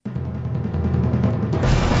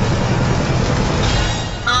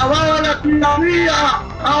¡Abajo la tiranía!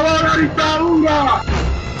 ¡Abajo la dictadura!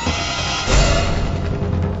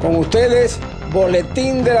 Con ustedes,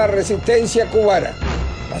 Boletín de la Resistencia Cubana.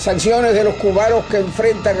 Las acciones de los cubanos que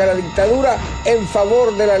enfrentan a la dictadura en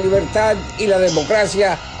favor de la libertad y la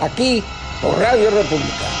democracia, aquí por Radio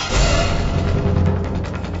República.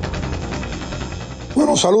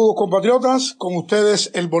 Bueno, saludos compatriotas, con ustedes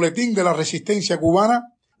el Boletín de la Resistencia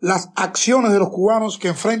Cubana, las acciones de los cubanos que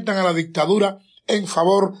enfrentan a la dictadura en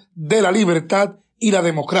favor de la libertad y la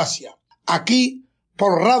democracia, aquí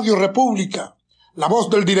por Radio República, la voz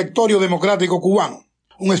del Directorio Democrático Cubano,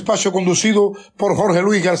 un espacio conducido por Jorge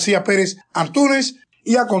Luis García Pérez Antúnez,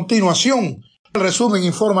 y a continuación el resumen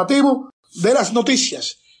informativo de las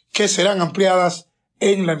noticias que serán ampliadas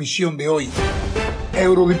en la emisión de hoy.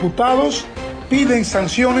 Eurodiputados piden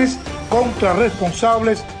sanciones contra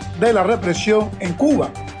responsables de la represión en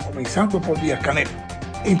Cuba, comenzando por Díaz-Canel.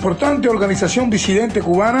 Importante organización disidente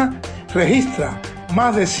cubana registra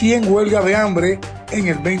más de 100 huelgas de hambre en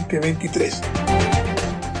el 2023.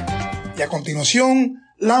 Y a continuación,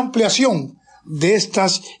 la ampliación de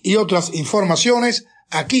estas y otras informaciones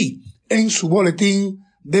aquí en su Boletín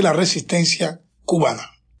de la Resistencia Cubana.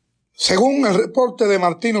 Según el reporte de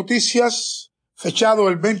Martín Noticias, fechado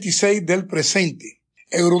el 26 del presente,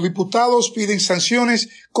 eurodiputados piden sanciones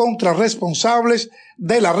contra responsables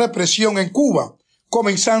de la represión en Cuba,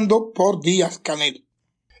 comenzando por Díaz-Canel.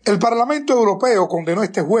 El Parlamento Europeo condenó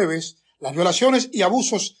este jueves las violaciones y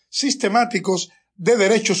abusos sistemáticos de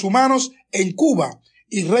derechos humanos en Cuba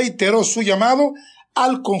y reiteró su llamado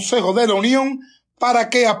al Consejo de la Unión para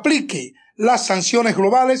que aplique las sanciones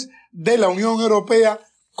globales de la Unión Europea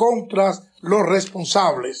contra los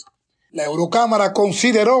responsables. La Eurocámara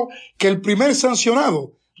consideró que el primer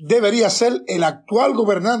sancionado debería ser el actual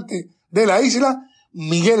gobernante de la isla,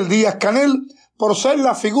 Miguel Díaz-Canel, por ser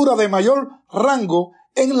la figura de mayor rango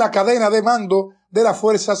en la cadena de mando de las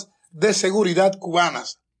fuerzas de seguridad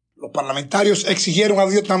cubanas. Los parlamentarios exigieron a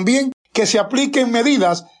Dios también que se apliquen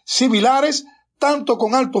medidas similares tanto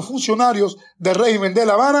con altos funcionarios del régimen de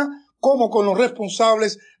La Habana como con los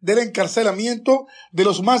responsables del encarcelamiento de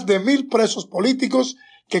los más de 1,000 presos políticos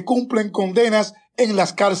que cumplen condenas en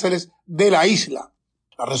las cárceles de la isla.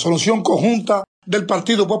 La resolución conjunta del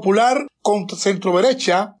Partido Popular con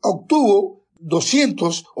centroderecha obtuvo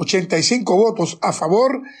 285 votos a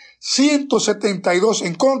favor, 172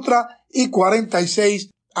 en contra y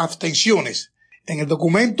 46 abstenciones. En el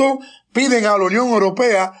documento piden a la Unión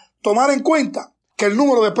Europea tomar en cuenta que el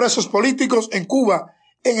número de presos políticos en Cuba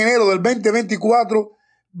en enero del 2024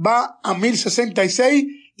 va a 1,066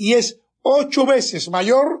 y es 8 veces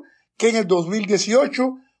mayor que en el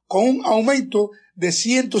 2018, con un aumento de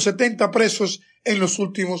 170 presos en los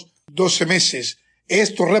últimos 12 meses.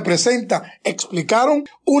 Esto representa, explicaron,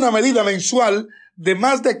 una medida mensual de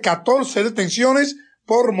más de 14 detenciones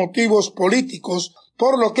por motivos políticos,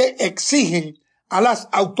 por lo que exigen a las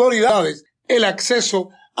autoridades el acceso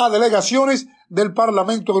a delegaciones del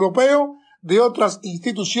Parlamento Europeo, de otras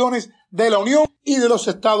instituciones de la Unión y de los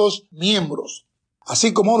Estados miembros,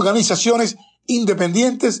 así como organizaciones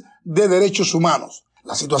independientes de derechos humanos.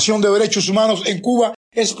 La situación de derechos humanos en Cuba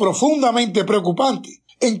es profundamente preocupante,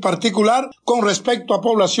 en particular con respecto a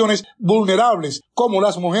poblaciones vulnerables como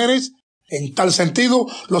las mujeres. En tal sentido,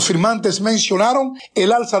 los firmantes mencionaron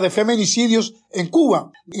el alza de feminicidios en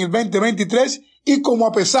Cuba en el 2023 y como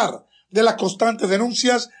a pesar de las constantes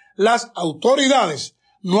denuncias, las autoridades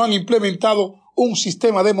no han implementado un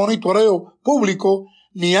sistema de monitoreo público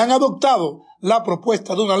ni han adoptado la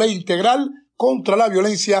propuesta de una ley integral contra la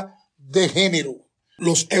violencia de género.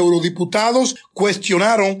 Los eurodiputados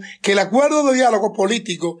cuestionaron que el acuerdo de diálogo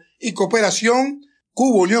político y cooperación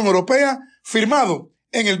Cuba-Unión Europea, firmado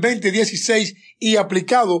en el 2016 y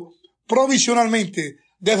aplicado provisionalmente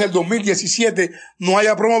desde el 2017, no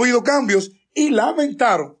haya promovido cambios y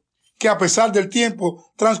lamentaron que a pesar del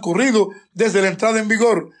tiempo transcurrido desde la entrada en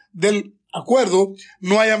vigor del acuerdo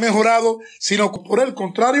no haya mejorado, sino que por el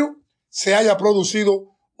contrario se haya producido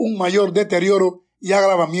un mayor deterioro y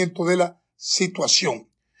agravamiento de la situación.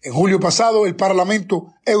 En julio pasado, el Parlamento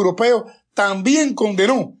Europeo también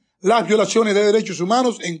condenó las violaciones de derechos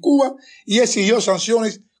humanos en Cuba y exigió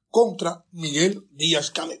sanciones contra Miguel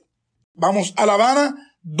Díaz-Canel. Vamos a La Habana,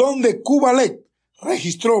 donde Cuba-Lec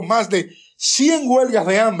registró más de 100 huelgas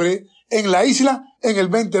de hambre en la isla en el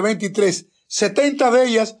 2023. 70 de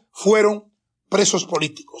ellas fueron presos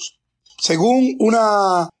políticos. Según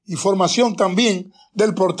una información también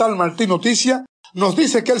del portal Martín Noticias, nos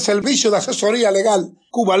dice que el Servicio de Asesoría Legal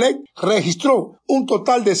Cuba-Lec registró un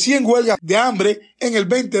total de 100 huelgas de hambre en el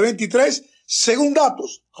 2023, según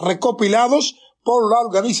datos recopilados por la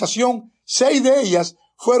organización. 6 de ellas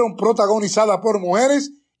fueron protagonizadas por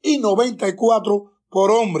mujeres y 94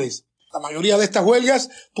 por hombres. La mayoría de estas huelgas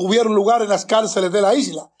tuvieron lugar en las cárceles de la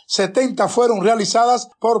isla. 70 fueron realizadas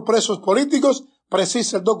por presos políticos,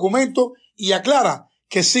 precisa el documento y aclara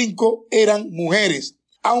que 5 eran mujeres.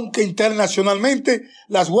 Aunque internacionalmente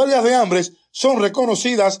las huelgas de hambre son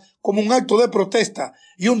reconocidas como un acto de protesta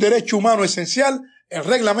y un derecho humano esencial, el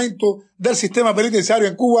reglamento del sistema penitenciario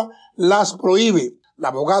en Cuba las prohíbe. La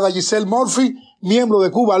abogada Giselle Murphy, miembro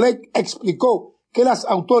de Cuba-LEC, explicó que las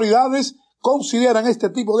autoridades consideran este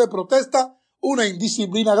tipo de protesta una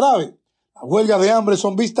indisciplina grave. Las huelgas de hambre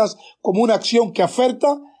son vistas como una acción que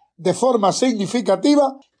afecta de forma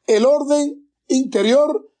significativa el orden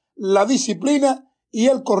interior, la disciplina y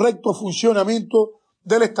el correcto funcionamiento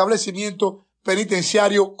del establecimiento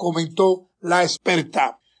penitenciario, comentó la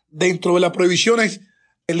experta. Dentro de las prohibiciones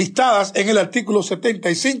listadas en el artículo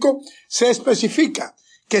 75 se especifica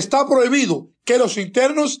que está prohibido que los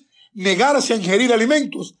internos negarse a ingerir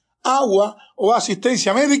alimentos, agua o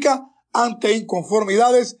asistencia médica ante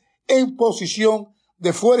inconformidades en posición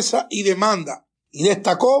de fuerza y demanda. Y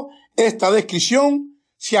destacó, esta descripción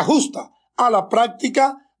se ajusta a la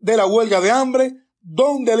práctica de la huelga de hambre,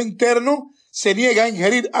 donde el interno se niega a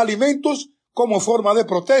ingerir alimentos como forma de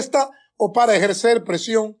protesta o para ejercer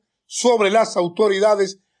presión sobre las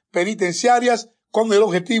autoridades penitenciarias con el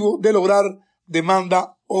objetivo de lograr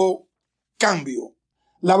demanda o cambio.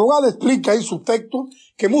 La abogada explica en su texto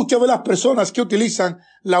que muchas de las personas que utilizan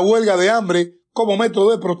la huelga de hambre como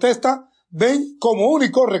método de protesta ven como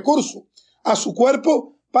único recurso a su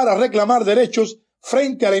cuerpo para reclamar derechos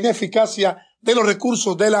frente a la ineficacia de los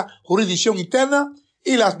recursos de la jurisdicción interna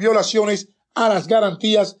y las violaciones a las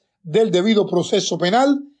garantías del debido proceso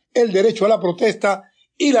penal, el derecho a la protesta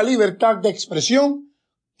y la libertad de expresión,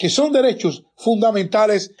 que son derechos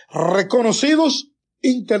fundamentales reconocidos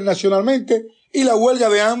internacionalmente, y la huelga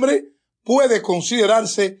de hambre puede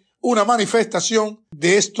considerarse una manifestación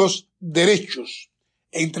de estos derechos.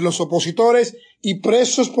 Entre los opositores y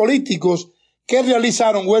presos políticos que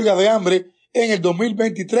realizaron huelga de hambre en el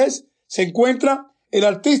 2023 se encuentra el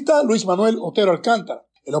artista Luis Manuel Otero Alcántara,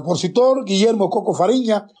 el opositor Guillermo Coco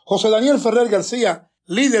Fariña, José Daniel Ferrer García,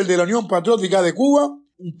 líder de la Unión Patriótica de Cuba,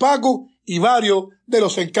 un Paco y varios de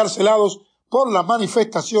los encarcelados por las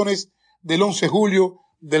manifestaciones del 11 de julio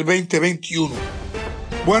del 2021.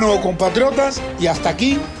 Bueno, compatriotas, y hasta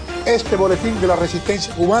aquí este boletín de la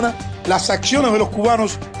resistencia cubana, las acciones de los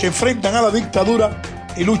cubanos que enfrentan a la dictadura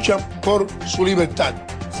y luchan por su libertad.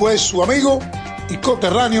 Fue su amigo y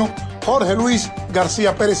coterráneo Jorge Luis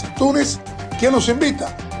García Pérez Antúnez quien nos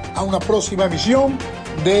invita a una próxima emisión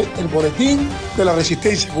del Boletín de la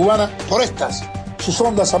Resistencia Cubana por estas, sus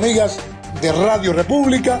ondas amigas de Radio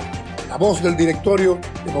República, la voz del Directorio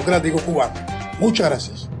Democrático Cubano. Muchas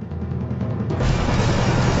gracias.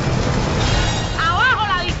 ¡Abajo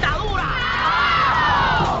la dictadura!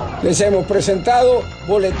 Les hemos presentado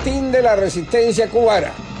Boletín de la Resistencia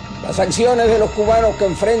Cubana, las acciones de los cubanos que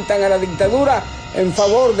enfrentan a la dictadura en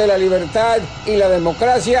favor de la libertad y la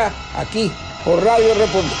democracia, aquí por Radio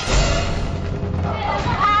República.